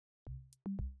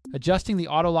Adjusting the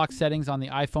auto lock settings on the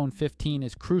iPhone 15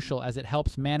 is crucial as it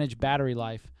helps manage battery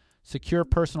life, secure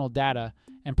personal data,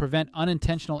 and prevent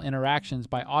unintentional interactions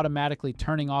by automatically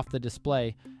turning off the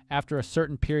display after a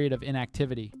certain period of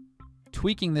inactivity.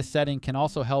 Tweaking this setting can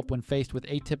also help when faced with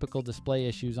atypical display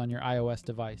issues on your iOS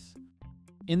device.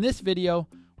 In this video,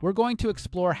 we're going to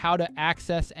explore how to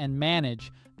access and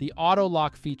manage the auto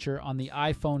lock feature on the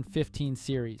iPhone 15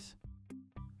 series.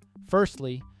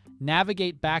 Firstly,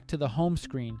 navigate back to the home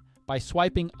screen by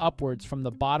swiping upwards from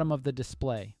the bottom of the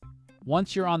display.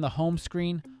 Once you're on the home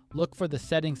screen, look for the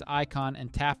settings icon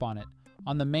and tap on it.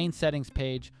 On the main settings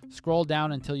page, scroll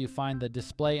down until you find the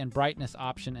display and brightness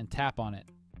option and tap on it.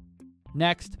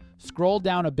 Next, scroll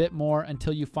down a bit more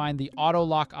until you find the auto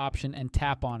lock option and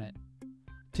tap on it.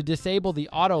 To disable the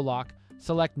auto lock,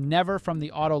 select Never from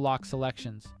the auto lock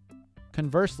selections.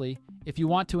 Conversely, if you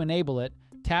want to enable it,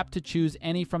 tap to choose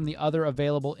any from the other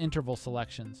available interval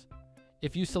selections.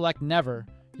 If you select Never,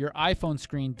 your iPhone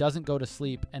screen doesn't go to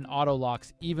sleep and auto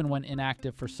locks even when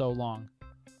inactive for so long.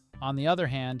 On the other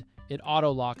hand, it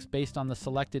auto locks based on the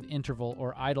selected interval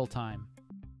or idle time.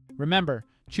 Remember,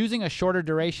 choosing a shorter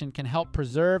duration can help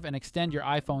preserve and extend your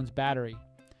iPhone's battery.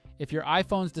 If your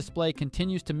iPhone's display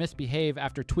continues to misbehave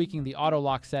after tweaking the auto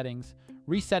lock settings,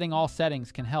 resetting all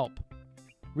settings can help.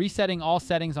 Resetting all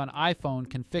settings on iPhone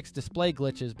can fix display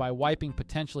glitches by wiping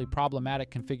potentially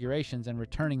problematic configurations and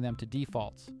returning them to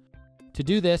defaults. To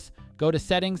do this, go to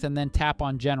Settings and then tap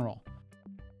on General.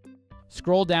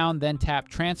 Scroll down, then tap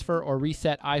Transfer or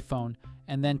Reset iPhone,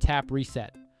 and then tap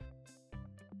Reset.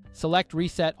 Select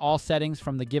Reset all settings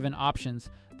from the given options,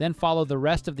 then follow the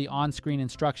rest of the on-screen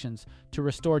instructions to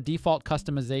restore default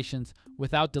customizations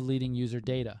without deleting user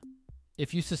data.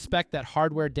 If you suspect that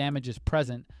hardware damage is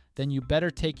present, then you better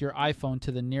take your iPhone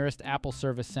to the nearest Apple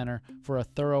Service Center for a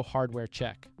thorough hardware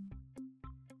check.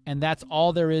 And that's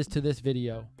all there is to this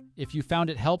video. If you found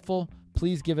it helpful,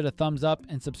 please give it a thumbs up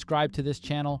and subscribe to this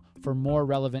channel for more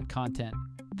relevant content.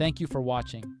 Thank you for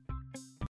watching.